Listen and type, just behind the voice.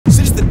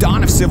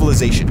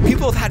civilization.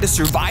 People have had to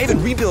survive and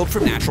rebuild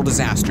from natural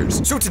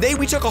disasters. So today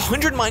we took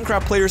 100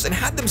 Minecraft players and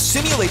had them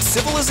simulate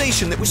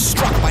civilization that was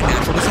struck by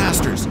natural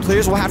disasters.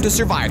 Players will have to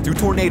survive through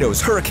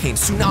tornadoes,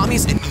 hurricanes,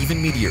 tsunamis, and even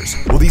meteors.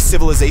 Will these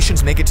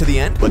civilizations make it to the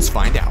end? Let's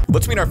find out.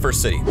 Let's meet our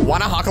first city,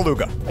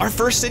 Wanahakaluga. Our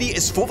first city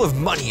is full of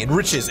money and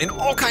riches and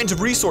all kinds of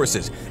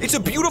resources. It's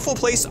a beautiful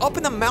place up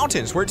in the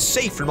mountains where it's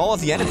safe from all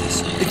of the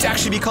enemies. It's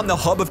actually become the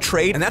hub of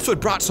trade, and that's what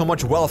brought so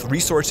much wealth,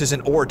 resources,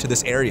 and ore to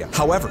this area.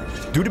 However,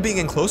 due to being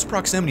in close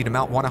proximity to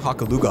Mount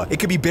Wanahakaluga, it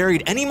could be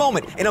buried any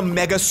moment in a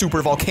mega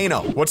super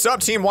volcano. What's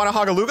up, team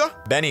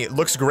Wanahakaluga? Benny,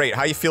 looks great.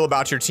 How you feel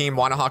about your team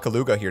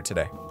Wanahakaluga here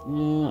today?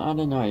 I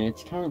don't know.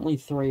 It's currently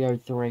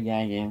 3:03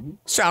 a.m.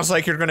 Sounds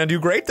like you're gonna do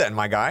great then,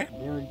 my guy.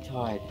 Very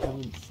tired.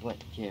 Haven't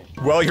slept yet.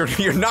 Well,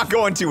 you're not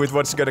going to with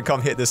what's gonna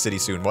come hit this city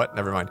soon. What?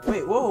 Never mind.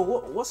 Wait, whoa,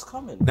 what's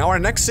coming? Now our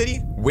next city,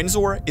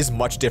 Windsor, is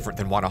much different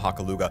than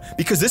Wanahakaluga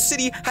because this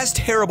city has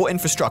terrible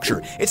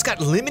infrastructure. It's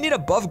got limited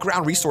above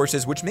ground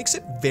resources, which makes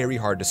it very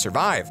hard to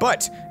survive.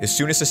 But as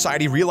soon as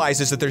society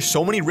realizes that there's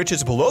so many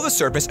riches below the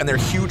surface and they're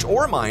huge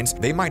ore mines,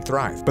 they might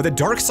thrive. But the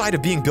dark side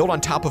of being built on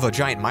top of a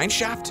giant mine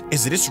shaft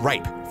is that it's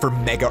ripe for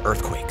mega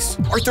earthquakes.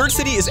 Our third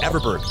city is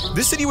Everberg.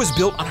 This city was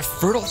built on a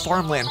fertile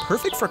farmland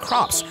perfect for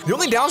crops. The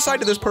only downside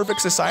to this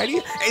perfect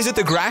society is that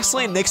the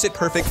grassland makes it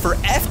perfect for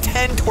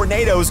F10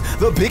 tornadoes,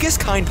 the biggest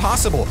kind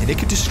possible, and it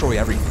could destroy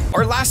everything.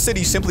 Our last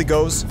city simply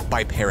goes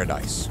by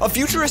Paradise, a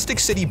futuristic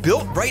city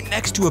built right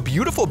next to a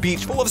beautiful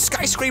beach full of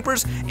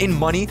skyscrapers and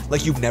money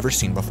like you've never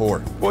seen before.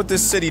 What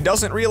this city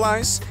doesn't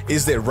realize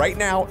is that right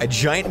now a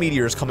giant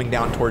meteor is coming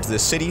down towards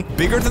this city,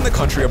 bigger than the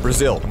country of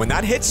Brazil. And when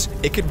that hits,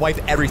 it could wipe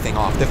everything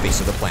off the face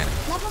of the planet.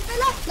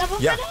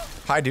 LoverFella? Yeah.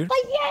 Hi, dude.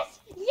 Oh, yes.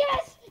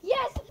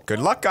 Good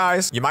luck,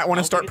 guys. You might want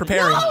to start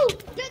preparing. No,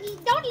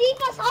 don't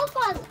leave us, help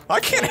us. I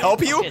can't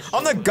help you.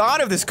 I'm the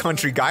god of this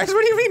country, guys.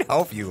 What do you mean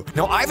help you?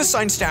 Now, I've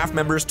assigned staff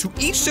members to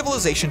each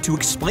civilization to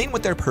explain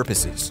what their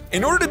purpose is.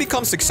 In order to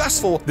become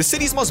successful, the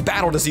cities must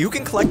battle to see who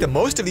can collect the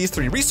most of these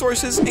 3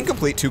 resources and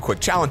complete 2 quick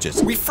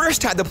challenges. We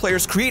first had the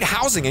players create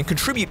housing and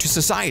contribute to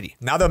society.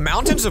 Now, the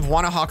mountains of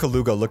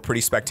Wanahakaluga look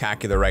pretty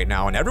spectacular right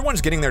now, and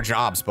everyone's getting their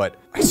jobs, but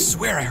I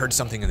swear I heard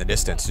something in the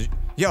distance.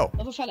 Yo.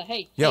 LoverFella,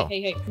 hey. Yo.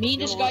 Hey. Me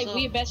and this guy,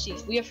 we are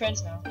besties. We are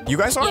friends now. You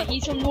guys are? Yeah,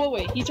 he's from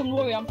Norway.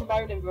 I'm from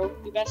Ireland, bro.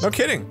 We're besties. No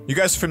kidding. You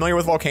guys familiar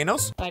with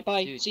volcanoes? Alright,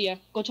 bye. See ya.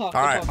 Go talk.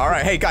 All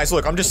right. Hey, guys,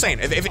 look, I'm just saying,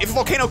 if a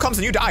volcano comes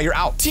and you die, you're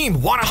out. Team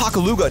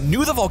Wanahakaluga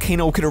knew the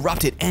volcano could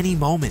erupt at any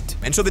moment.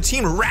 And so the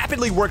team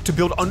rapidly worked to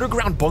build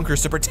underground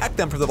bunkers to protect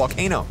them from the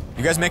volcano.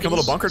 You guys making a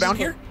little bunker down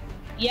here?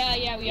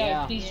 Yeah, we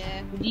are. Please,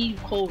 we need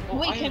coal.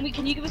 Wait,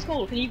 can you give us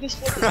coal? Can you give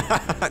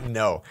us coal?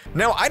 No.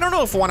 Now, I don't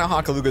know if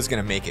Wanahakaluga is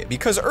gonna make it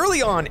because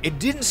early on, it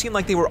didn't seem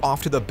like they were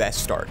off to the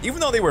best start.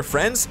 Even though they were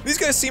friends, these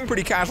guys seemed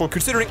pretty casual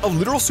considering a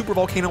literal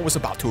supervolcano was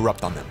about to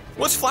erupt on them.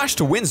 Let's flash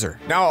to Windsor.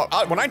 Now,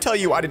 when I tell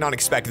you I did not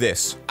expect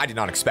this, I did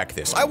not expect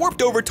this. I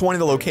warped over to one of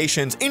the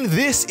locations, and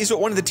this is what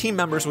one of the team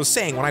members was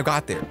saying when I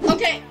got there.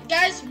 Okay,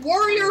 guys,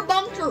 warrior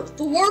bunker.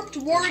 The warped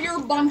warrior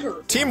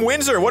bunker. Team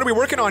Windsor, what are we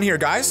working on here,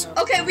 guys?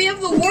 Okay, we have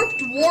the warped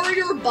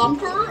warrior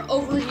bunker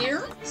over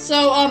here.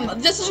 So,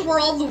 this is where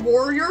all the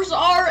warriors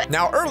are.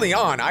 Now, early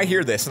on, I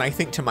hear this and I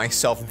think to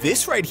myself,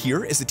 this right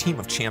here is a team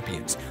of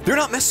champions. They're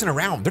not messing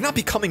around. They're not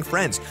becoming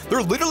friends.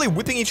 They're literally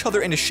whipping each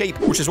other into shape,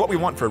 which is what we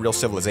want for a real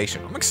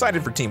civilization. I'm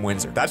excited for Team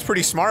Windsor. That's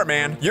pretty smart,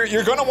 man.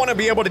 You're gonna want to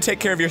be able to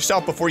take care of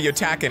yourself before you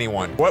attack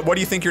anyone. What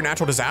do you think your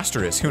natural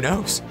disaster is? Who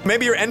knows?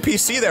 Maybe your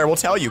NPC there will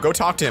tell you. Go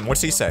talk to him.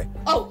 What's he say?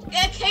 Oh,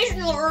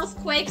 occasional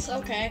earthquakes.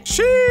 Okay.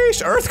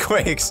 Sheesh,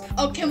 earthquakes.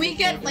 Oh, can we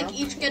get, like,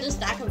 each get a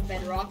stack of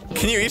bedrock?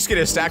 Can you each get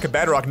a stack of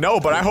bedrock? No,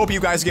 but I hope you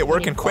guys get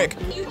working quick.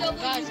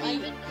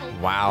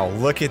 Wow,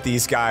 look at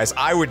these guys.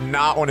 I would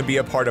not want to be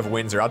a part of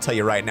Windsor. I'll tell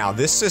you right now,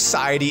 this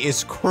society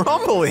is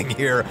crumbling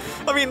here.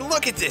 I mean,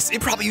 look at this.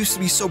 It probably used to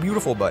be so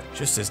beautiful, but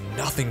just is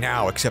nothing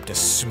now except a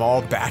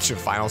small batch of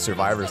final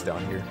survivors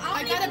down here.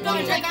 I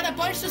got a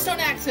bunch of stone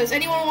axes.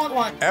 Anyone want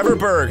one?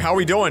 Everberg, how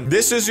we doing?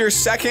 This is your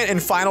second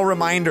and final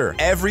reminder.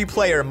 Every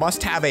player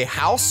must have a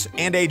house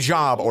and a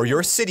job or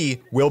your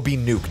city will be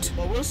nuked.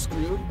 Well, we're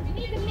screwed.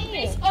 We need to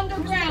base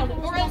underground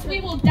or else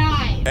we will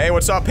die. Hey,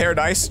 what's up,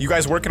 Paradise? You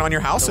guys working on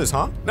your houses,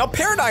 huh? Now,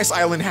 Paradise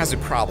Island has a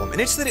problem,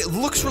 and it's that it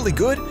looks really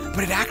good,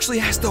 but it actually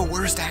has the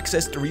worst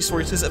access to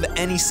resources of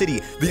any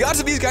city. The odds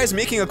of these guys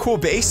making a cool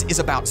base is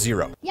about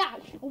 0. Yeah,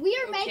 we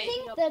are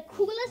making the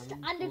coolest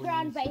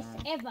underground base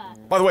ever.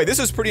 By the way, this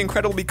is pretty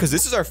incredible because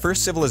this is our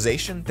first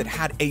civilization that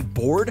had a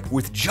board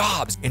with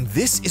jobs, and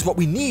this is what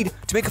we need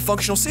to make a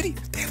functional city.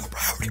 They have a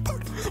priority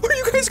board. Are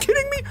you guys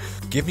kidding me?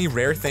 Give me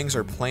rare things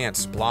or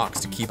plants, blocks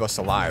to keep us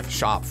alive.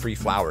 Shop, free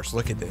flowers.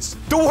 Look at this.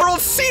 The World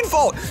Seed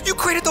Vault! You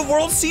created the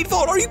World Seed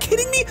Vault! Are you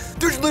kidding me?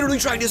 They're literally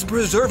trying to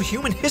preserve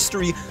human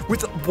history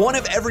with one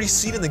of every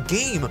seed in the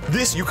game.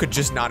 This you could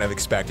just not have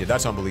expected.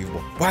 That's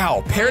unbelievable.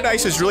 Wow,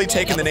 Paradise is really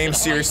taking the name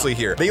seriously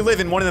here. They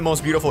live in one of the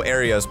most beautiful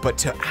areas, but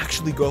to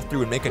actually go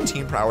through and make a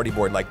team priority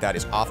board like that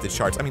is off the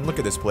charts. I mean, look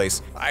at this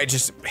place. I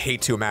just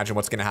hate to imagine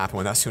what's gonna happen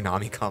when that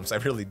tsunami comes. I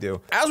really do.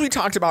 As we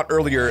talked about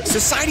earlier,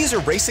 societies are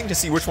racing to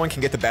see which one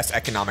can get the best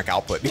economic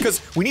output because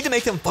we need to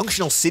make them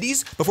functional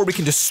cities before we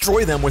can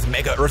destroy them with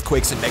mega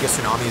earthquakes and mega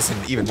tsunamis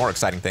and even more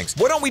exciting things.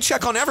 Why don't we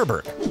check on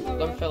Everberg?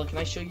 LoverFella, can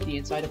I show you the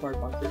inside of our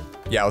bunker?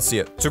 Yeah, let's see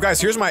it. So guys,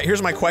 here's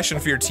my question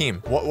for your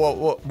team. What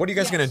are you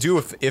guys gonna do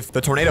if the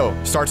tornado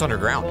starts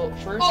underground? Well,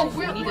 first,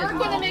 we're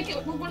gonna make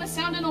it. We're gonna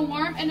sound an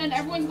alarm, and then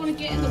everyone's gonna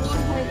get in the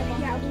water part of the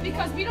bunker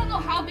because we don't know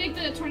how big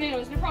the tornado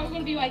is. They're probably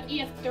gonna be like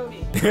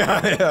EF30.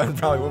 Yeah, it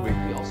probably will be.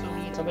 we also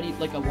need somebody,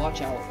 like a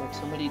watch out, like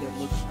somebody to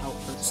look out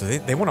for. So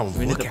they want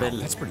to look out.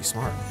 That's pretty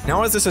smart.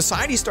 Now, as the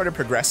society started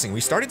progressing,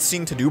 we started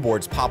seeing to-do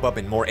boards pop up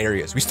in more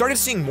areas. We started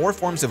seeing more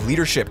forms of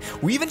leadership.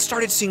 We even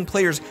started seeing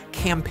players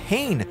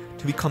campaign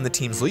to become the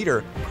team's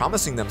leader,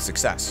 promising them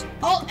success.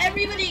 Oh,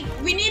 everybody,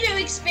 we need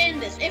to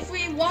expand this. If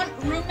we want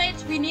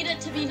roommates, we need it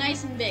to be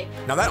nice and big.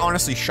 Now that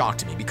honestly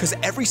shocked me because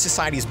every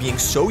society is being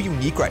so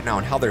unique right now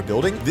in how they're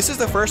building. This is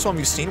the first one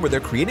we've seen where they're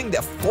creating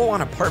the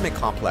full-on apartment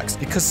complex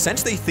because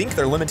since they think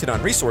they're limited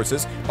on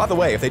resources, by the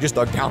way, if they just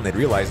dug down, they'd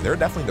realize they're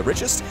definitely the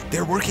richest.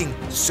 They're working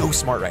so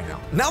smart right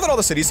now. Now that all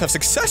the cities have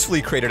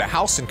successfully created a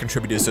house and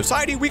contributed to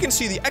society, we can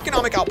see the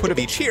economic output of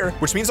each here,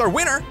 which means our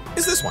winner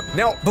is this one.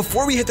 Now,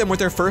 before we hit them with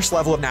their first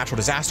level of natural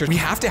disasters, we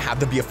have to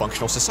have them be a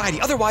functional society.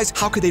 Otherwise,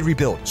 how could they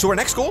rebuild? So our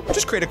next goal,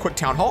 just create a quick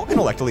town hall and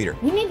elect a leader.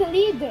 We need a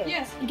leader.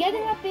 Yes.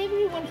 Getting up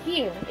everyone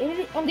here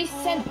on this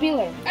sand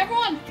pillar.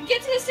 Everyone,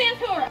 get to the sand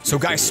pillar. So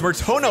guys,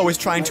 Smirtono is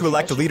trying to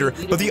elect a leader,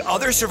 but the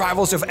other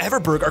survivals of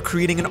Everberg are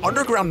creating an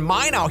underground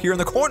mine out here in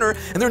the corner,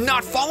 and they're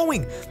not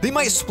following. They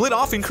might split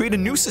off and create a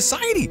new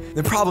society.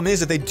 The problem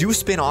is, if they do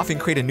spin off and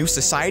create a new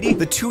society,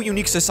 the two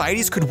unique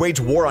societies could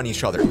wage war on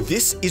each other.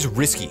 This is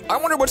risky. I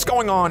wonder what's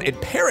going on at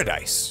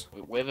Paradise.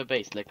 We have a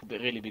base, like a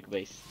really big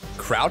base.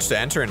 Crouch to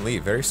enter and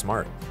leave, very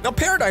smart. Now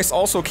Paradise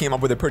also came up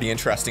with a pretty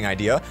interesting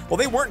idea. While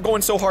they weren't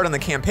going so hard on the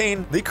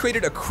campaign, they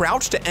created a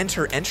crouch to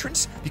enter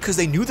entrance because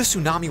they knew the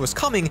tsunami was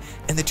coming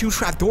and the two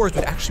trapdoors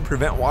would actually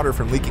prevent water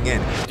from leaking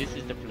in. This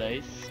is the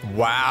place.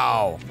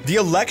 Wow. The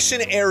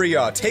election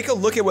area. Take a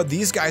look at what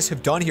these guys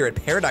have done here at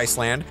Paradise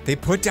Land. They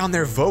put down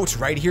their votes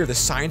right here. The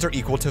signs are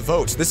equal to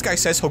votes. This guy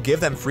says he'll give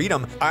them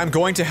freedom. I'm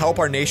going to help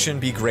our nation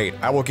be great.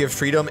 I will give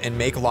freedom and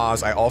make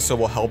laws. I also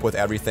will help with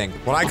everything.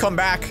 When I come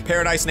back,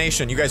 Paradise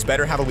Nation, you guys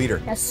better have a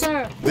leader. Yes,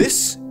 sir.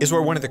 This is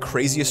where one of the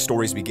craziest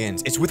stories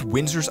begins. It's with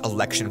Windsor's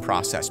election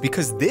process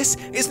because this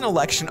is an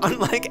election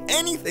unlike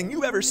anything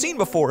you've ever seen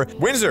before.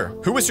 Windsor,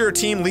 who is your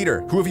team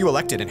leader? Who have you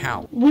elected and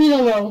how? We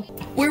don't know.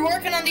 We're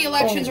working on the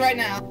elections right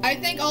now. I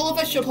think all of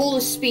us should hold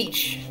a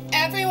speech.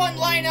 Everyone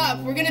line up.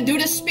 We're gonna do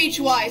this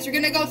speech-wise. We're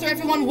gonna go through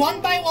everyone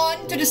one by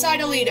one to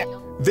decide a leader.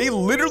 They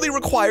literally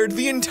required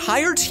the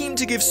entire team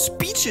to give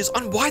speeches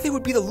on why they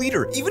would be the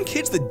leader. Even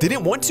kids that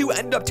didn't want to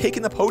ended up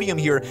taking the podium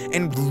here,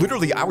 and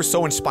literally I was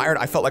so inspired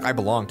I felt like I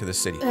belonged to this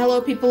city.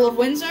 Hello, people of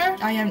Windsor.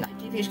 I am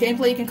GPH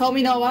Gameplay. You can call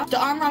me Noah. The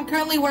armor I'm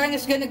currently wearing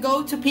is gonna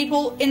go to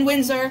people in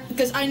Windsor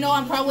because I know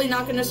I'm probably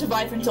not gonna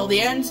survive until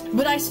the end,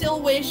 but I still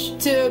wish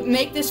to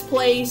make this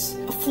place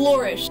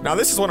flourish. Now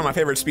this is one of my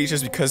favorite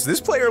speeches because this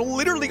player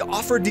literally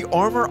offered the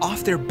armor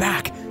off their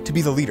back to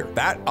be the leader.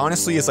 That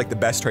honestly is like the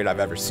best trade I've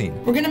ever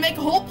seen. We're gonna make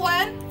a whole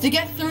plan to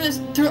get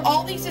through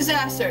all these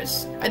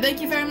disasters. I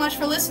thank you very much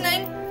for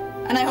listening,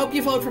 and I hope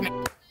you vote for me.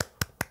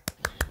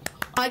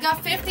 I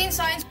got 15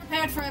 signs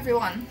prepared for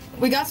everyone.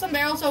 We got some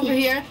barrels over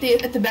here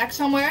at the back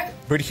somewhere.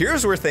 But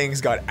here's where things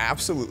got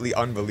absolutely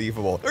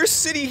unbelievable. Our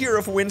city here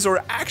of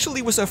Windsor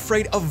actually was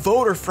afraid of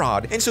voter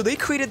fraud, and so they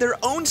created their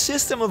own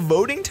system of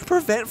voting to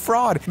prevent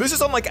fraud. This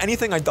is unlike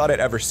anything I thought I'd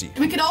ever see.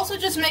 We could also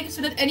just make it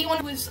so that anyone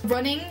who is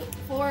running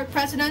for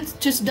president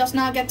just does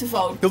not get to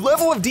vote. The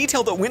level of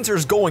detail that Windsor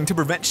is going to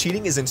prevent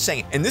cheating is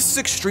insane, and this is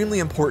extremely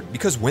important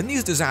because when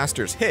these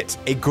disasters hit,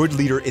 a good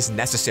leader is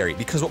necessary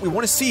because what we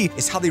want to see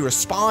is how they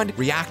respond,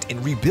 react,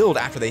 and rebuild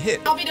after they hit.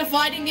 I'll be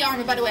dividing the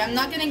armor, by the way. I'm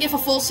not gonna give a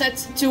full set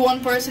to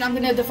one person. I'm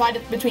gonna divide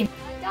it between.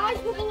 Guys,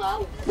 we're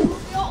below.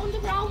 We're on the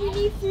ground. We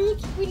need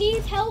food. We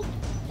need help.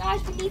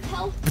 Guys, we need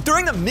help. But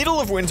during the middle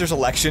of Windsor's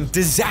election,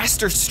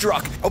 disaster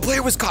struck. A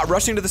player was caught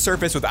rushing to the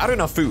surface without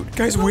enough food.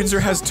 Guys, Windsor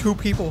has 2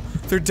 people.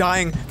 They're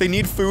dying. They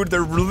need food.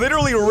 They're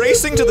literally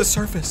racing to the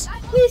surface.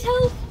 Please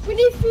help. We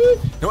need food.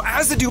 Now,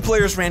 as the 2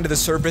 players ran to the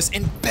surface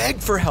and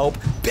begged for help,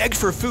 begged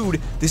for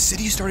food, the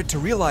city started to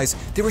realize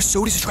they were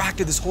so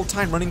distracted this whole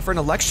time running for an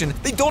election,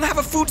 they don't have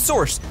a food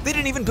source. They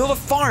didn't even build a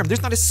farm.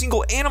 There's not a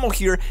single animal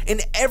here,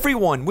 and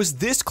everyone was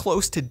this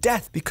close to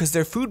death because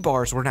their food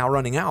bars were now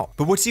running out.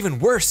 But what's even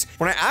worse,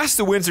 when I asked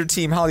the Windsor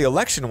team how the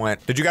election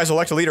went, did you guys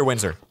elect a leader,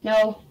 Windsor?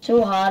 No,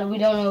 too hard. We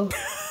don't know.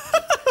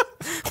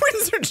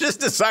 Windsor just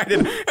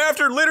decided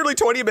after literally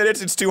 20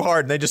 minutes it's too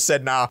hard, and they just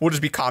said, nah, we'll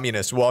just be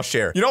communists, we'll all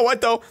share. You know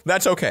what though?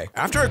 That's okay.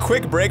 After a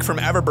quick break from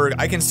Everberg,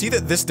 I can see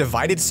that this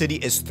divided city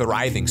is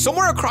thriving.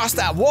 Somewhere across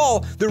that wall,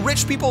 the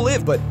rich people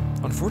live, but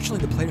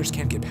unfortunately the players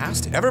can't get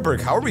past it.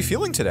 Everberg, how are we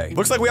feeling today?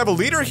 Looks like we have a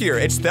leader here.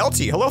 It's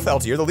Thelty. Hello,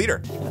 Thelty, you're the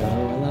leader.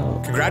 Hello.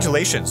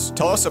 Congratulations.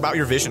 Tell us about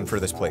your vision for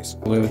this place.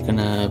 We're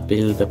gonna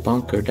build a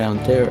bunker down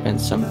there and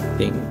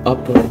something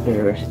up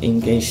there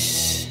in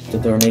case the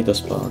tornado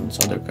spawns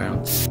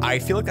underground. I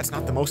feel like that's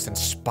not the most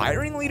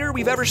inspiring leader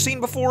we've ever seen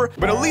before,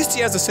 but at least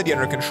he has the city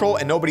under control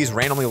and nobody's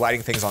randomly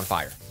lighting things on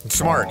fire.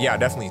 Smart, yeah,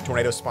 definitely.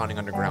 Tornadoes spawning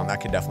underground, that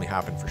could definitely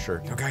happen for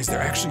sure. Now guys, they're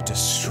actually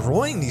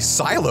destroying these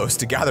silos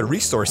to gather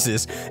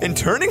resources and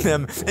turning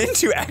them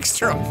into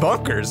extra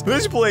bunkers.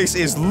 This place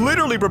is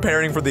literally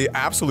preparing for the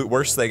absolute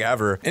worst thing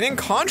ever. And in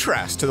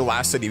contrast to the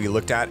last city we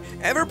looked at,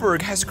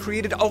 Everberg has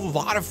created a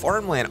lot of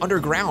farmland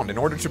underground in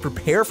order to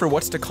prepare for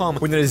what's to come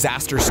when the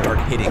disasters start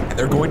hitting, and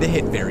they're going to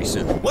hit very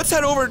soon. Let's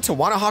head over to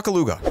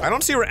Wanahakaluga. I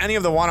don't see where any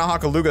of the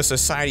Wanahakaluga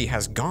society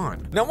has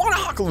gone. Now,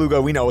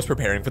 Wanahakaluga we know is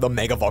preparing for the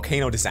mega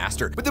volcano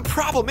disaster, but the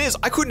problem is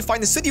I couldn't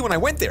find the city when I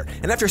went there,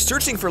 and after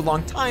searching for a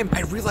long time,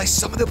 I realized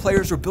some of the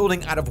players were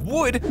building out of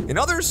wood, and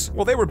others,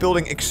 well, they were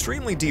building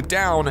extremely deep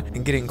down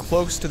and getting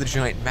close to the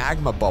giant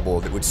magma bubble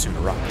that would soon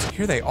erupt.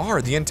 Here they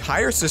are, the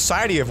entire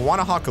society of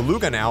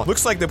Wanahakaluga now.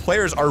 Looks like the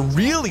players are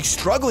really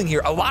struggling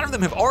here. A lot of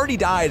them have already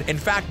died. In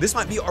fact, this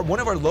might be one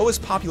of our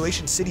lowest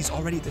population cities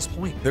already at this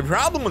point. The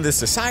problem with this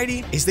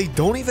society is they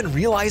don't even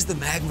realize the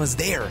magma's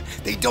there.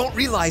 They don't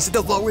realize that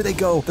the lower they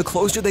go, the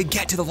closer they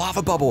get to the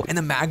lava bubble, and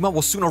the magma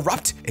will soon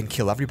erupt and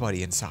kill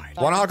everybody inside.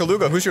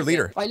 Wanahakaluga, who's your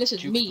leader? Right,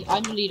 listen, me,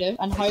 I'm the leader,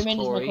 and Hyman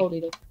is my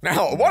co-leader.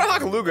 Now,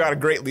 Wanahakaluga got a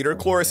great leader.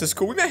 Chloris is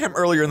cool. We met him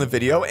earlier in the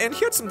video, and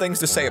he had some things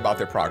to say about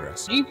their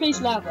progress. Do you place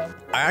lava?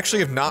 I actually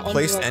have not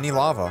placed any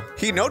lava.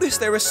 He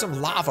noticed there was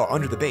some lava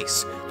under the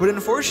base, but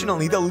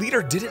unfortunately, the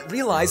leader didn't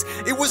realize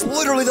it was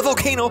literally the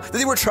volcano that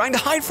they were trying to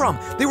hide from.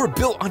 They were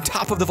built on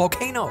top of the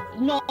volcano.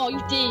 No,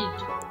 you did.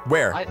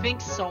 Where? I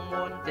think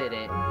someone did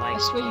it. Like, I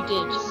swear you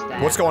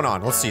did. What's going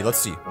on? Let's see.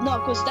 No,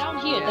 because down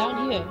here,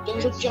 there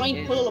was a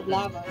giant pool of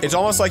lava. It's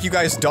almost like you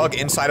guys dug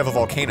inside of a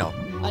volcano.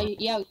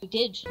 Yeah, we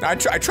did. I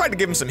tried to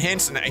give him some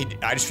hints, and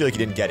I just feel like he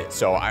didn't get it.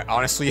 So I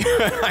honestly,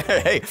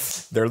 hey,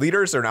 their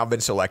leaders are now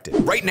been selected.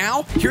 Right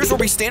now, here's where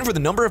we stand for the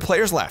number of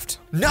players left.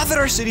 Now that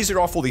our cities are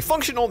all fully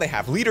functional, they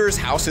have leaders,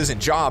 houses,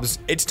 and jobs,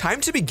 it's time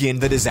to begin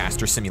the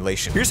disaster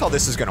simulation. Here's how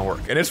this is gonna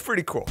work, and it's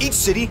pretty cool. Each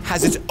city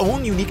has its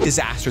own unique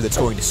disaster that's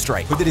going to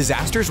strike, but the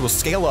disasters will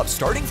scale up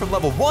starting from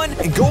level 1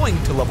 and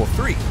going to level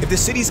 3. If the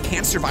cities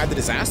can't survive the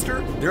disaster,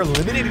 they're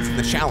eliminated from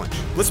the challenge.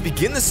 Let's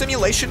begin the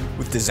simulation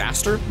with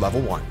disaster level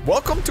 1.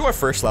 Welcome to our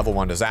first level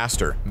 1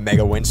 disaster,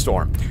 Mega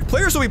Windstorm.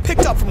 Players will be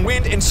picked up from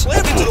wind and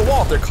slammed into the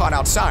wall if they're caught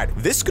outside.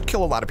 This could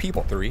kill a lot of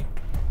people. 3,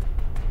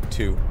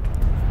 2.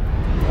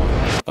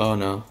 Oh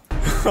no.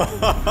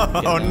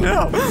 Oh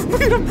no!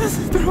 Look at them!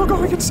 They're all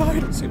going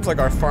inside. Seems like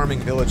our farming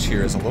village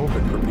here is a little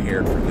bit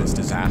prepared for this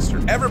disaster.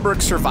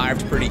 Everberg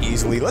survived pretty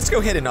easily. Let's go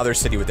hit another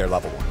city with their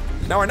level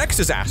 1. Now our next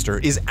disaster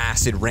is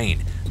Acid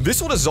Rain.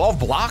 This will dissolve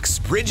blocks,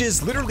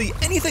 bridges, literally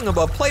anything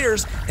above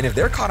players, and if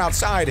they're caught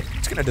outside,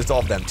 it's gonna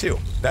dissolve them too.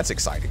 That's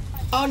exciting.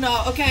 Oh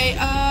no, okay,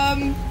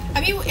 I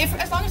mean,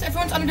 as long as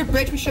everyone's under the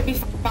bridge, we should be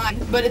fine,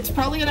 but it's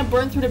probably gonna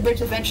burn through the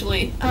bridge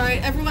eventually.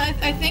 Alright, everyone,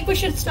 I think we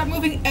should start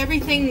moving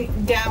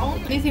everything down.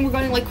 Anything we're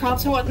going like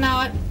crops and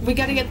whatnot, we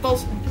gotta get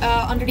those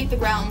underneath the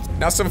ground.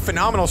 Now some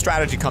phenomenal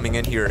strategy coming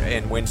in here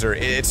in Windsor.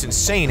 It's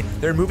insane.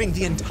 They're moving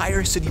the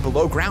entire city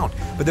below ground,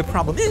 but the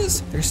problem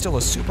is there's still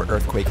a super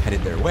earthquake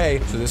headed their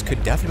way, so this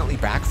could definitely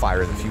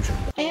backfire in the future.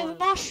 I have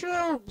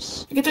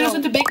mushrooms. You can turn those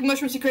into big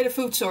mushrooms to create a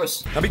food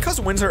source. Now because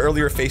Windsor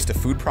earlier faced a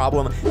food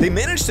problem, they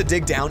managed to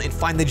dig down and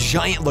find the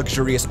giant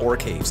luxurious ore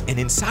caves, and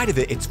inside of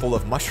it, it's full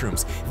of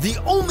mushrooms, the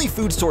only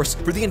food source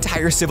for the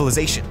entire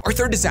civilization. Our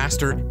third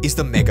disaster is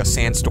the Mega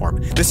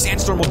Sandstorm. The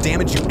sandstorm will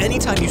damage you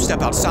anytime you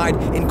step outside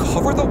and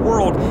cover the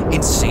world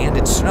in sand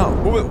and snow.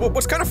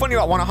 What's kind of funny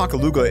about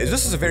Wanahakaluga is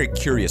this is a very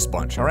curious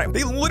bunch, all right?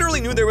 They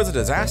literally knew there was a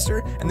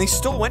disaster, and they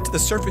still went to the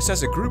surface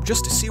as a group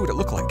just to see what it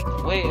looked like.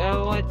 Wait,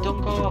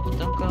 don't go up,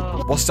 don't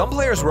go. While some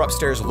players were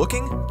upstairs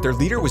looking, their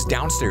leader was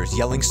downstairs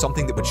yelling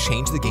something that would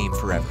change the game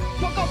forever.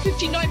 I got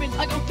 15 diamonds.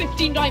 I got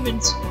 15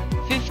 diamonds.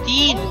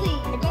 15?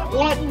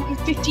 What?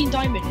 15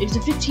 diamonds. It was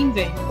a 15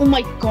 thing. Oh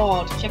my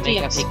god. Check the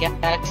Make a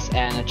pickaxe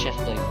and a chest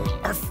plate for you.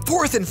 Our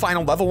fourth and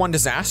final level 1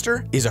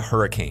 disaster is a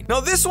hurricane.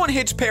 Now this one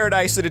hits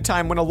Paradise at a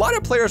time when a lot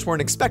of players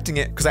weren't expecting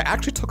it, because I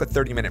actually took a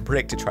 30-minute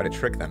break to try to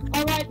trick them.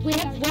 Alright, we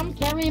have one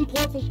very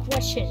important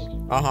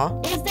question.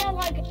 Uh-huh. Is there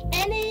like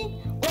any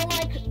or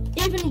like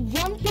even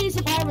one piece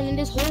of iron in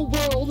this whole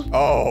world?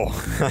 Oh.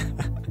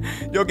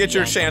 You'll get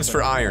your chance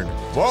for iron.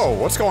 Whoa,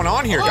 what's going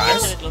on here,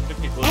 guys? Guys, get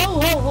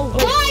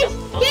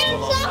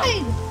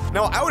inside!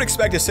 Now, I would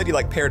expect a city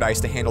like Paradise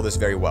to handle this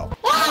very well.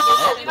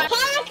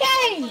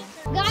 Hurricane!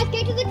 Guys,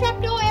 get to the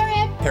trapdoor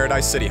area.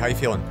 Paradise City, how you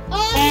feeling? We're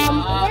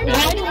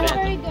not doing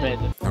very good. red.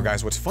 Now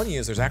guys, what's funny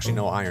is there's actually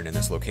no iron in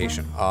this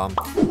location. I'm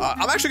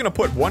actually gonna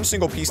put one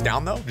single piece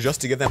down though,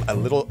 just to give them a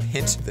little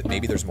hint that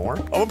maybe there's more.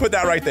 I'm gonna put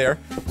that right there,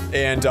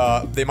 and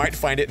they might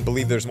find it and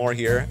believe there's more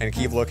here and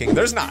keep looking.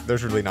 There's not,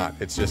 there's really not.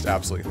 It's just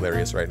absolutely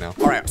hilarious right now.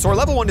 All right, so our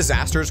level 1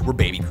 disasters were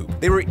baby poop.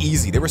 They were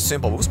easy, they were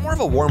simple. It was more of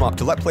a warm up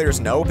to let players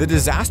know the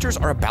disasters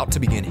are about to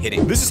begin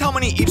hitting. This is how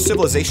many each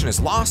civilization has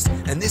lost,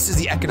 and this is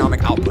the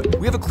economic output.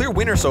 We have a clear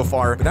winner so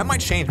far, but that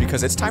might change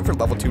because it's time for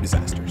level 2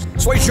 disasters.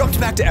 So I jumped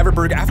back to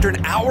Everberg after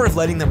an hour of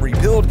letting them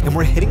rebuild, and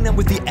we're hitting them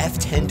with the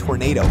F10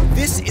 tornado.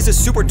 This is a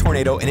super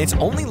tornado, and it's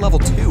only level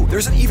 2.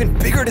 There's an even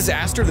bigger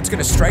disaster that's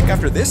gonna strike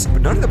after this,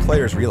 but none of the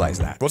players realize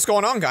that. What's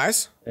going on,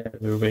 guys?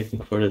 We're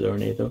waiting for the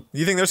tornado.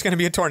 You think there's gonna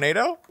be a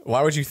tornado?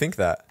 Why would you think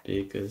that?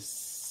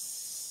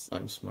 Because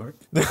I'm smart.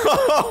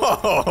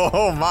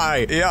 Oh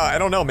my. Yeah, I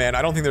don't know, man.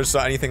 I don't think there's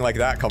anything like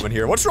that coming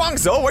here. What's wrong,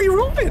 Zoe? Why are you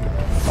running?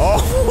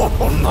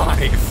 Oh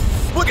my.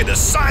 Look at the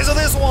size of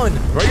this one.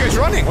 Where are you guys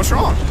running? What's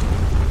wrong?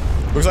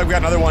 Looks like we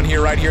got another one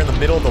here, right here in the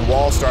middle of the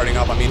wall starting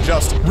up. I mean,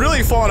 just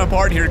really falling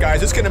apart here,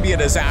 guys. It's gonna be a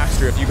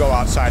disaster if you go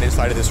inside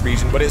of this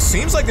region, but it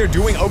seems like they're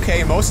doing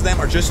okay. Most of them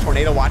are just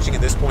tornado watching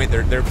at this point.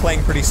 They're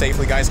playing pretty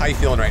safely, guys. How you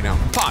feeling right now?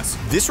 Pause.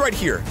 This right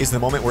here is the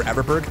moment where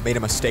Everberg made a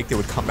mistake that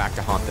would come back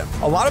to haunt them.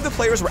 A lot of the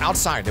players were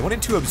outside. They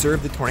wanted to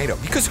observe the tornado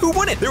because who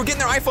wouldn't? They were getting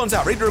their iPhones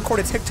out, ready to record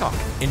a TikTok.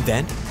 And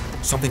then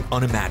something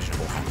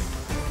unimaginable happened.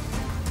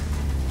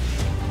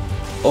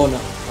 Oh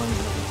no.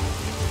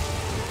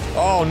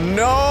 Oh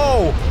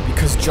no!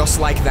 Because just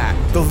like that,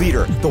 the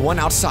leader, the one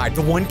outside,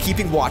 the one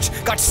keeping watch,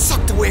 got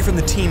sucked away from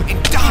the team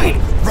and died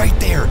right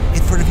there in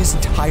front of his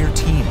entire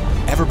team.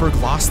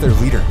 Everberg lost their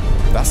leader.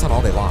 That's not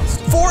all they lost.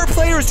 4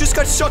 players just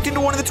got sucked into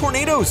one of the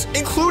tornadoes,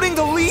 including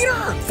the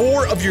leader.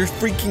 4 of your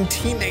freaking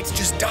teammates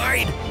just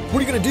died. What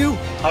are you gonna do?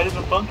 Hide in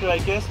the bunker, I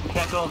guess. We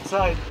can't go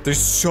inside. There's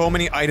so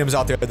many items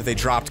out there that they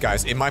dropped,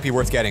 guys. It might be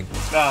worth getting.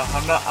 Nah,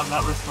 I'm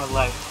not risking my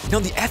life. Now,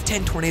 the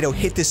F10 tornado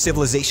hit this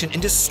civilization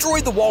and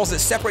destroyed the walls that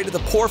separated the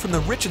poor from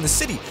the rich in the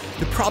city.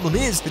 The problem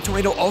is, the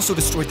tornado also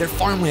destroyed their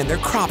farmland, their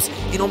crops,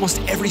 and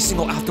almost every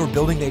single outdoor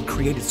building they had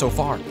created so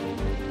far.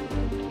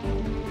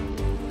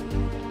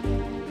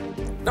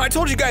 Now, I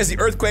told you guys the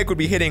earthquake would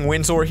be hitting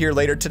Windsor here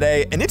later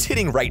today, and it's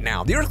hitting right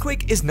now. The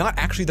earthquake is not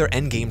actually their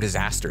endgame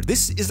disaster.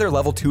 This is their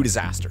level 2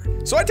 disaster.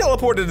 So I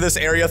teleported to this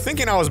area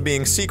thinking I was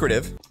being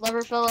secretive.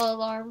 LoverFella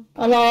alarm.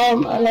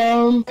 Alarm,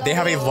 alarm. They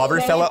have a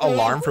LoverFella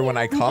alarm for when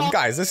I come?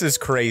 Guys, this is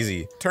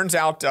crazy. Turns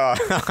out I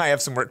have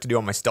some work to do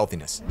on my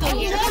stealthiness.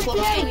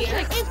 Earthquake.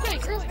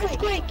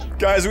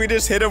 Guys, we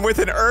just hit him with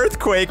an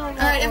earthquake. All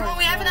right, everyone,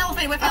 we have an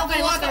elevator. We have an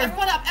elevator. Let's go.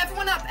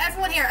 Everyone up.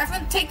 Everyone here.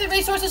 Everyone take the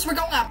resources. We're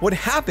going up. What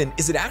happened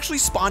is it actually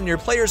spawned near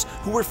players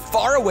who were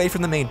far away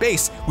from the main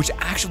base, which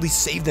actually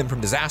saved them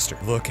from disaster.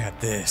 Look at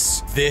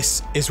this.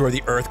 This is where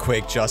the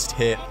earthquake just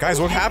hit. Guys,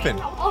 what happened?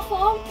 Our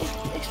farm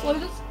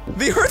exploded.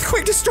 The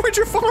earthquake destroyed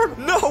your farm?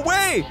 No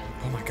way!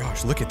 Oh my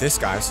gosh, look at this,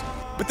 guys.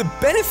 But the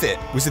benefit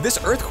was that this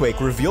earthquake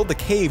revealed the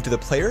cave to the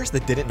players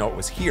that didn't know it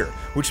was here,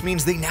 which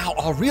means they now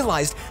all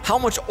realized how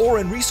much ore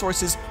and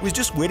resources was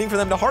just waiting for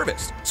them to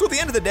harvest. So at the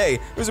end of the day,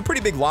 it was a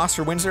pretty big loss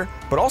for Windsor,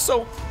 but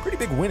also a pretty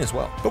big win as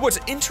well. But what's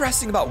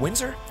interesting about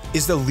Windsor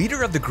is the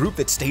leader of the group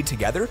that stayed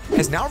together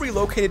has now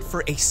relocated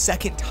for a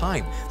second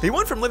time. They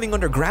went from living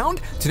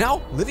underground to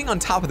now living on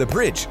top of the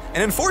bridge.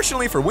 And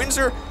unfortunately for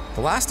Windsor,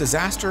 the last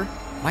disaster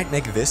might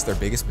make this their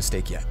biggest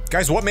mistake yet.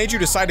 Guys, what made you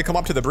decide to come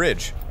up to the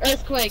bridge?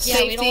 Earthquake,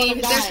 yeah, we don't want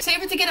to die. It's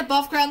safer to get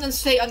above ground than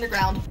stay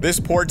underground. This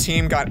poor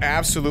team got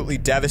absolutely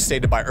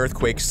devastated by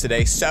earthquakes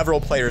today.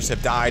 Several players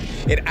have died.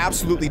 It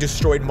absolutely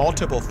destroyed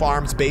multiple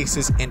farms,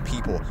 bases, and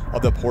people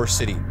of the poor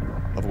city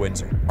of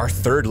Windsor. Our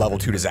third level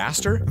 2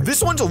 disaster.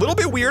 This one's a little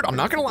bit weird, I'm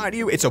not gonna lie to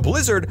you. It's a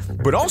blizzard,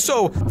 but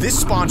also this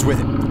spawns with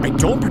it. I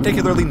don't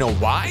particularly know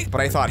why,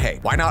 but I thought, hey,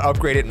 why not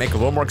upgrade it, make it a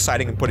little more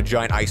exciting, and put a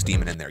giant ice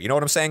demon in there? You know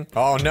what I'm saying?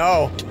 Oh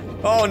no.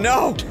 Oh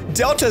no!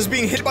 Delta's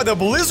being hit by the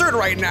blizzard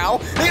right now,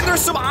 and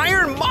there's some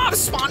iron mobs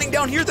spawning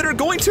down here that are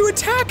going to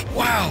attack!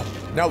 Wow!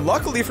 Now,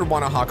 luckily for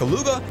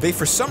Wanahakaluga, they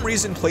for some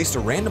reason placed a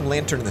random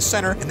lantern in the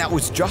center, and that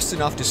was just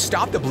enough to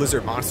stop the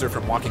blizzard monster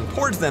from walking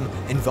towards them,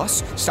 and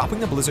thus stopping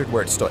the blizzard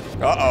where it stood.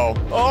 Uh-oh.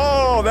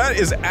 Oh, that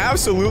is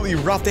absolutely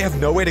rough. They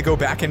have no way to go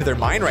back into their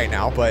mine right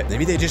now, but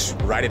maybe they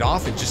just ride it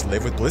off and just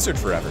live with blizzard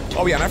forever.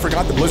 Oh yeah, and I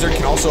forgot the blizzard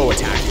can also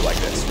attack you like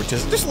this, which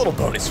is just a little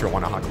bonus for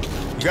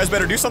Wanahakaluga. You guys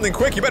better do something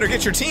quick. You better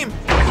get your team.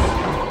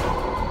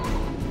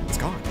 It's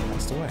gone.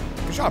 Passed away.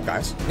 Good job,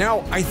 guys.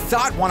 Now, I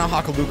thought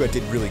Wanahakaluga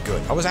did really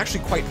good. I was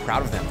actually quite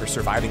proud of them for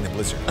surviving the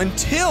blizzard.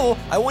 Until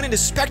I went into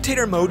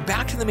spectator mode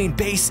back to the main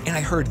base and I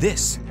heard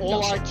this.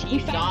 All our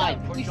team died.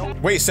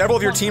 Wait, several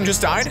of your team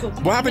just died?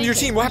 What happened to your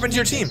team? What happened to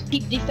your team?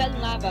 They fell in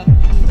lava.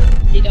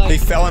 They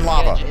fell in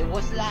lava. Yeah,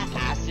 was that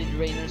acid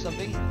rain or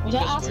something? Was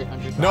that Because we're acid?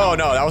 underground.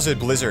 No, that was a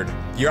blizzard.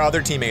 Your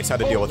other teammates had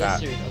to deal with that.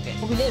 Blizzard, okay.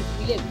 We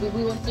live.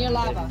 We were near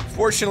lava.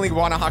 Fortunately,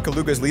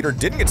 Wanahakaluga's leader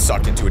didn't get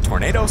sucked into a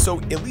tornado, so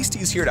at least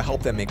he's here to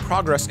help them make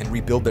progress and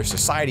rebuild their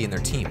society and their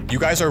team. You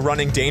guys are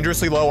running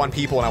dangerously low on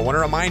people, and I want to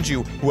remind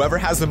you, whoever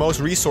has the most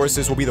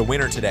resources will be the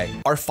winner today.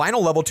 Our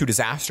final level 2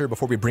 disaster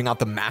before we bring out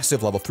the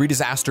massive level 3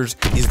 disasters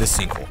is the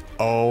sinkhole.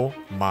 Oh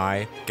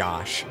my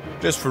gosh.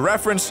 Just for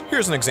reference,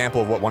 here's an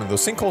example of what one of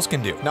those sinkholes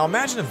can do. Now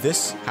imagine if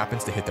this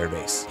happens to hit their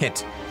base.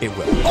 Hint, it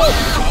will. Oh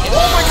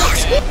my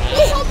gosh!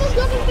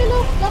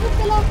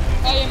 LoverFella.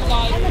 I am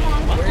alive. I'm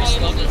alive. Where's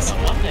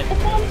LoverFella? The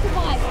farm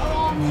survived.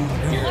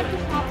 What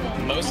just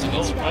happened? Most of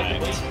us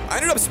right. I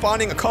ended up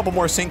spawning a couple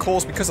more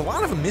sinkholes because a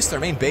lot of them missed their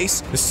main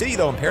base. The city,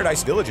 though, in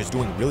Paradise Village is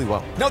doing really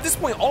well. Now, at this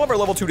point, all of our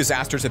level 2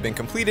 disasters have been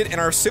completed and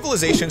our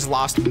civilizations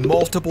lost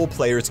multiple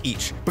players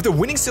each. But the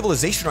winning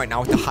civilization right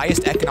now with the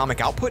highest economic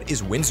output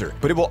is Windsor.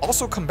 But it will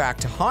also come back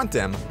to haunt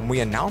them when we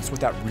announce what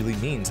that really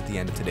means at the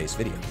end of today's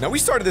video. Now, we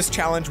started this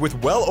challenge with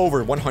well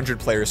over 100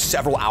 players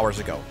several hours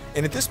ago.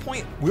 And at this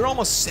point, we're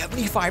almost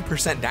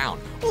 75% down.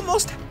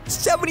 Almost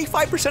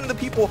 75% of the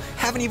people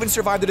haven't even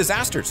survived the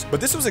disasters. But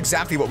this was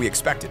exactly what we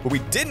expected. What we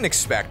didn't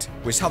expect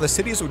was how the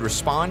cities would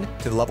respond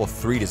to the level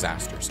 3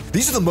 disasters.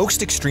 These are the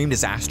most extreme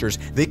disasters.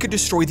 They could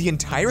destroy the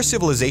entire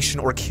civilization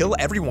or kill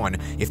everyone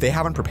if they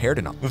haven't prepared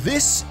enough.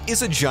 This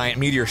is a giant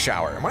meteor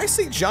shower. And when I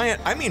say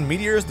giant, I mean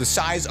meteors the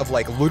size of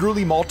like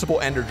literally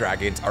multiple ender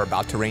dragons are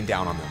about to rain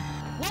down on them.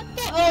 What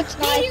the? Oh, it's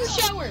meteor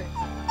shower.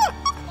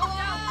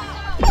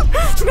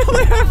 Now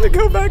they have to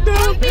go back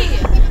down.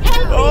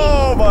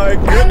 Oh my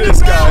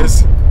goodness,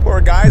 guys. Poor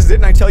guys,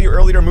 didn't I tell you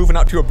earlier moving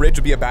up to a bridge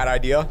would be a bad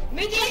idea?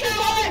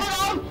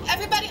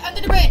 Everybody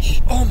under the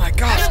bridge. Oh my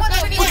god. Everyone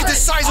underneath Look at the bridge.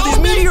 size of these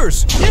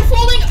meteors. They're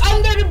falling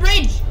under the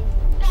bridge.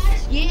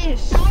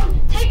 Yes.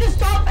 Take the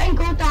stop and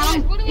go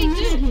down. What do we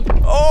do?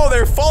 Oh,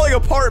 they're falling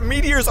apart.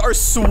 Meteors are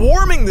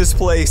swarming this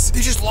place. They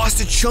just lost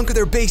a chunk of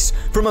their base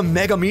from a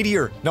mega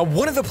meteor. Now,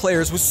 one of the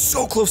players was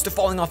so close to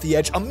falling off the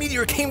edge, a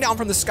meteor came down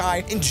from the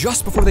sky, and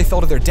just before they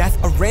fell to their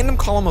death, a random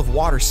column of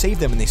water saved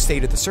them and they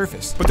stayed at the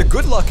surface. But the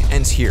good luck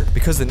ends here,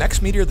 because the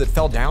next meteor that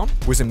fell down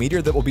was a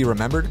meteor that will be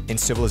remembered in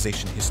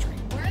civilization history.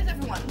 Where is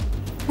everyone?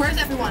 Where's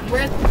everyone?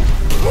 Where's...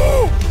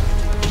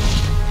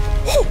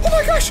 Oh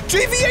my gosh,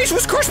 JVH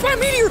was crushed by a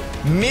meteor!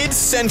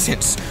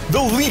 Mid-sentence,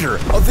 the leader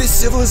of this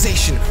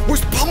civilization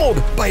was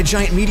pummeled by a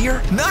giant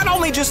meteor. Not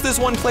only just this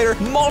one player,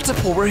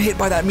 multiple were hit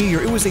by that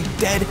meteor. It was a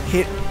dead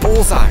hit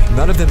bullseye.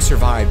 None of them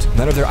survived,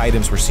 none of their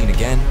items were seen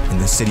again, and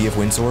the city of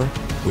Windsor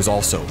was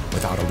also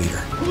without a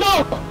leader.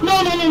 No.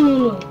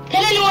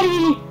 Can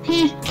anyone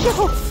please?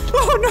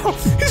 Oh no,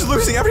 he's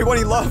losing everyone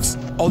he loves.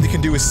 All he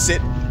can do is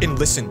sit and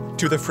listen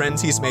to the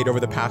friends he's made over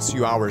the past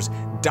few hours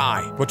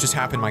die. What just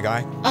happened, my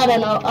guy? I don't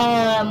know.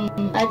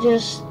 I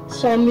just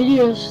saw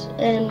meteors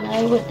and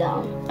I went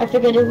down. I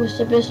figured it was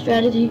the best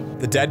strategy.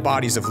 The dead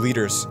bodies of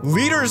leaders.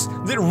 Leaders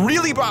that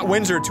really brought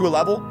Windsor to a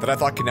level that I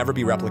thought could never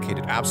be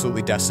replicated.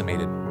 Absolutely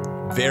decimated.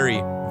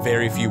 Very,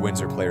 very few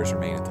Windsor players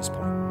remain at this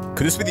point.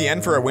 Could this be the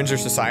end for our Windsor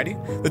society?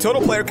 The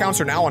total player counts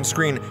are now on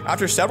screen.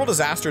 After several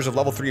disasters of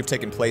level 3 have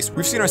taken place,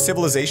 we've seen our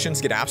civilizations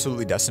get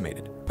absolutely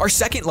decimated. Our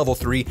second level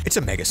 3, it's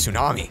a mega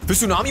tsunami. The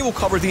tsunami will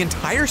cover the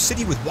entire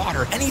city with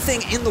water.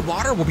 Anything in the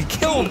water will be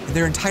killed, and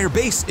their entire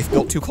base, if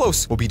built too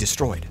close, will be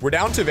destroyed. We're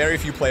down to very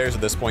few players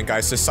at this point,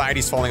 guys.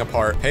 Society's falling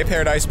apart. Hey,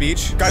 Paradise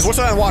Beach. Guys, what's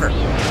that in the water?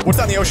 What's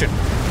that in the ocean?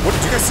 What,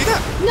 did you guys see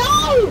that?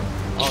 No!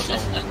 Oh no.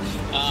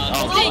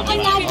 I'm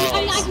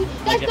lagging.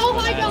 Let's go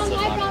high ground.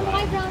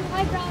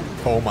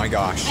 Oh my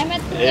gosh. I'm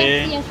at 3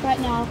 FPS right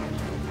now.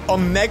 A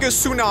mega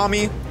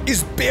tsunami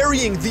is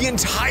burying the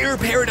entire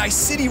Paradise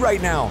City right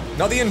now.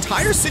 Now, the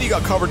entire city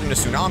got covered in a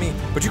tsunami,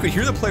 but you could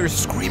hear the players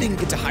screaming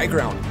to get to high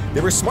ground.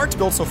 They were smart to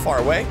build so far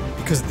away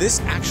because this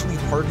actually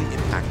hardly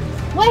impacted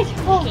them. Wait,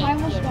 oh, I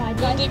almost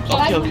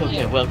died.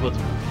 Okay, well good.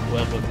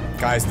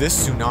 Guys,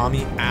 this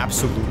tsunami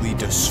absolutely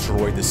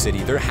destroyed the city.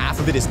 Half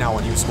of it is now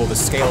unusable. The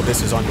scale of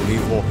this is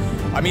unbelievable.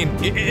 I mean,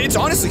 it's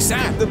honestly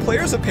sad. The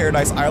players of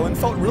Paradise Island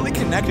felt really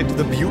connected to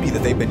the beauty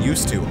that they've been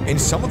used to, and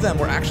some of them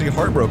were actually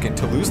heartbroken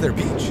to lose their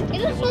beach.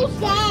 It is so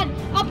sad.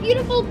 Our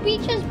beautiful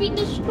beach has been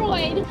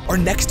destroyed. Our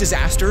next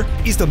disaster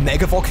is the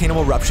mega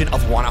volcano eruption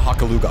of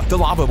Wanahakaluga. The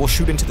lava will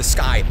shoot into the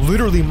sky,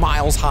 literally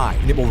miles high,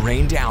 and it will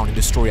rain down and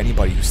destroy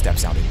anybody who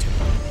steps out into it.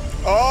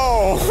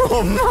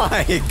 Oh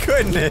my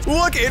goodness.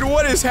 Look at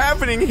what is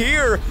happening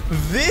here.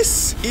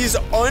 This is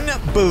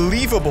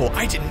unbelievable.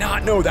 I did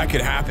not know that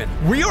could happen.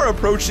 We are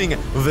approaching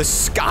the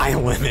sky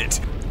limit.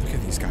 Look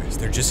at these guys.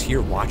 They're just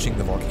here watching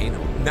the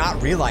volcano,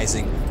 not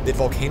realizing that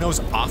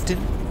volcanoes often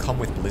come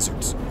with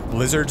blizzards.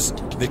 Blizzards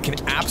that can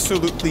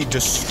absolutely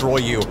destroy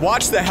you.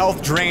 Watch the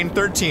health drain,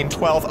 13,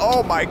 12.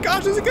 Oh my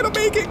gosh, is it gonna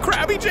make it?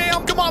 Krabby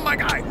Jam, come on, my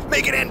guy.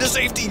 Make it into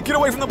safety. Get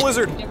away from the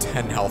blizzard.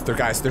 10 health.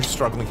 They're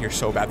struggling here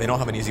so bad. They don't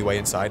have an easy way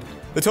inside.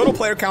 The total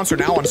player counts are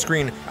now on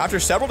screen. After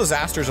several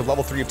disasters of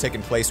level 3 have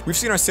taken place, we've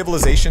seen our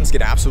civilizations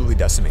get absolutely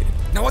decimated.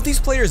 Now, what these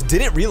players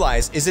didn't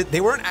realize is that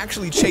they weren't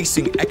actually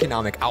chasing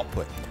economic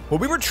output. What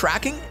we were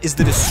tracking is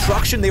the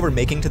destruction they were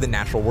making to the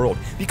natural world.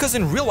 Because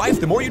in real life,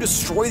 the more you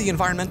destroy the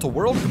environmental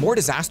world, the more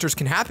disasters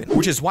can happen,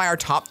 which is why our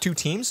top 2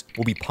 teams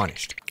will be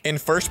punished. In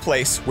first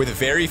place, with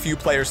very few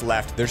players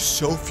left, there's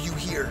so few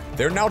here.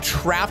 They're now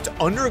trapped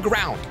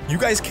underground. You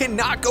guys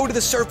cannot go to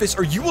the surface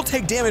or you will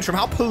take damage from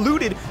how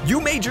polluted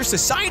you made your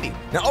society.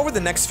 Now, over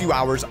the next few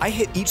hours, I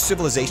hit each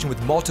civilization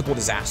with multiple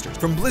disasters,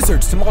 from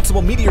blizzards to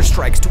multiple meteor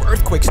strikes to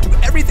earthquakes to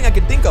everything I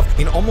could think of,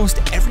 and almost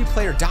every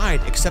player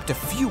died except a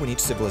few in each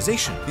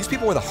civilization. These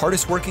people were the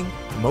hardest working,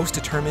 the most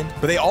determined,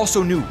 but they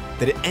also knew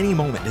that at any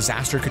moment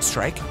disaster could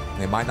strike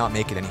and they might not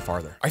make it any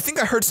farther. I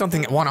think I heard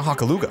something at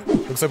Wanahakaluga.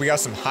 Looks like we got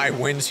some high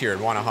winds here at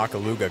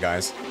Wanahakaluga,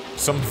 guys.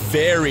 Some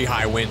very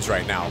high winds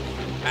right now.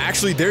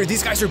 Actually,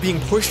 these guys are being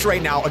pushed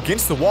right now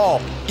against the wall.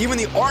 Even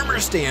the armor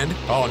stand.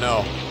 Oh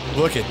no,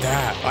 look at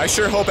that. I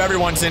sure hope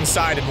everyone's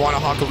inside in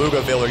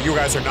Wanahakaluga-ville or you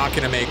guys are not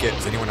gonna make it.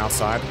 Is anyone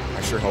outside?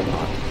 I sure hope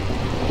not.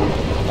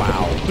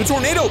 Wow. The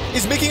tornado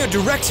is making a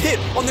direct hit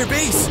on their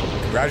base.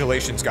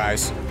 Congratulations,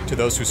 guys, to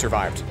those who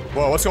survived.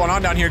 Whoa, what's going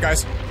on down here,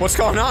 guys? What's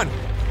going on?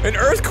 An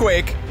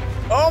earthquake?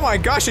 Oh my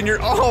gosh, and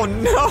oh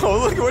no,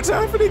 look at what's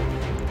happening.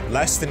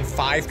 Less than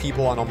 5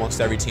 people on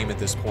almost every team at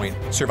this point.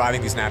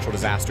 Surviving these natural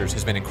disasters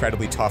has been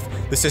incredibly tough.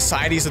 The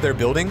societies that they're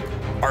building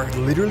are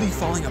literally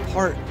falling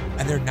apart,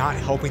 and they're not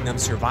helping them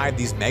survive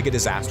these mega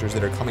disasters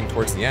that are coming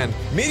towards the end.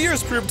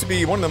 Meteors proved to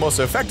be one of the most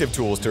effective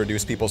tools to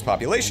reduce people's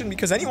population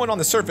because anyone on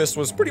the surface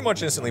was pretty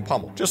much instantly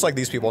pummeled, just like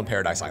these people in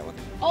Paradise Island.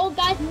 Oh,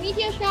 guys,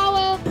 meteor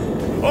shower.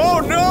 Oh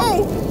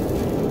no!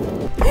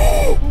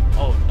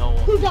 Oh no.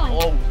 Who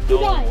died? Oh Who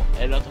no. died?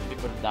 A lot of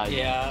people died.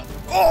 Yeah.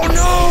 Oh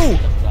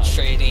no!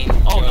 Trading.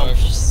 Oh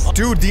no.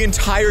 Dude, the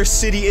entire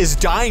city is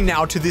dying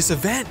now to this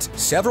event.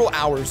 Several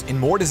hours and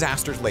more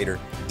disasters later,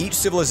 each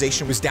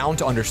civilization was down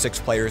to under 6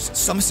 players.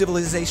 Some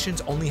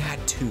civilizations only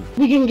had 2.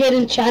 We can get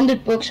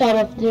enchanted books out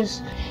of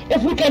this.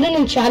 If we get an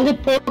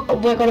enchanted book,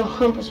 we're gonna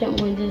 100%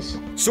 win this.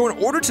 So in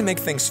order to make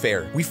things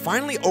fair, we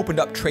finally opened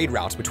up trade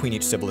routes between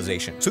each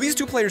civilization. So these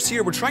 2 players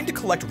here were trying to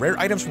collect rare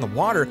items from the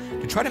water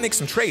to try to make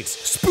some trades.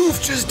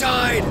 Spoof just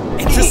died!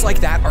 And just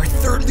like that, our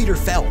 3rd leader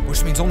fell,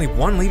 which means only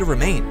 1 leader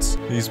remains.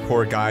 These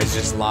poor guys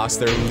just lost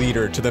their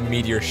leader to the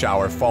meteor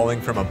shower falling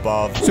from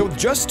above. So with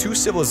just 2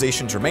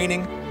 civilizations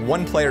remaining,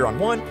 1 player on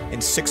one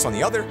and 6 on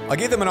the other, I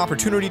gave them an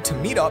opportunity to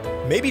meet up,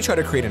 maybe try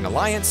to create an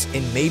alliance,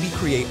 and maybe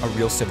create a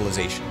real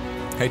civilization.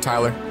 Hey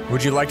Tyler,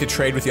 would you like to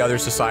trade with the other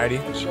society?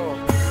 Sure.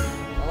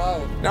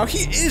 Hello. Now he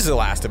is the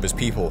last of his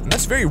people, and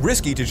that's very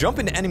risky to jump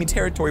into enemy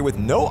territory with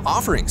no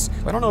offerings.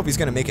 I don't know if he's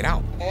gonna make it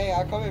out. Hey,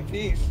 I come in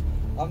peace.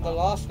 I'm the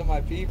last of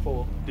my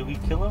people. Do we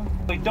kill him?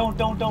 Wait, don't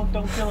kill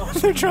him.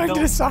 They're trying to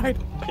Don't. decide.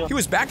 Kill. He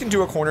was backed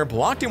into a corner,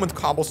 blocked in with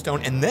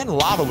cobblestone, and then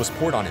lava was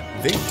poured on him.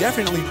 They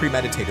definitely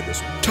premeditated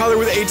this one. Tyler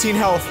with 18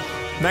 health,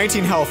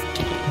 19 health.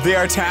 They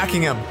are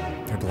attacking him.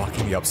 They're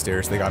blocking the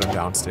upstairs. They got him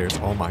downstairs.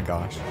 Oh my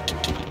gosh.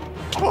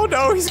 Oh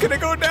no, he's gonna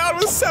go down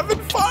with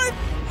 7-5.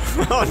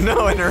 Oh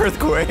no, an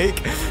earthquake.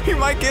 He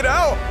might get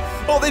out.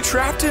 Oh, they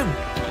trapped him.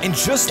 And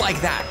just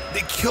like that,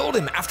 they killed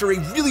him after a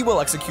really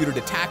well executed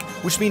attack,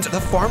 which means the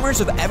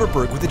farmers of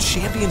Everberg were the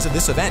champions of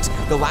this event,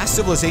 the last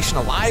civilization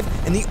alive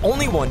and the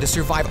only one to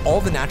survive all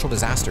the natural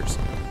disasters.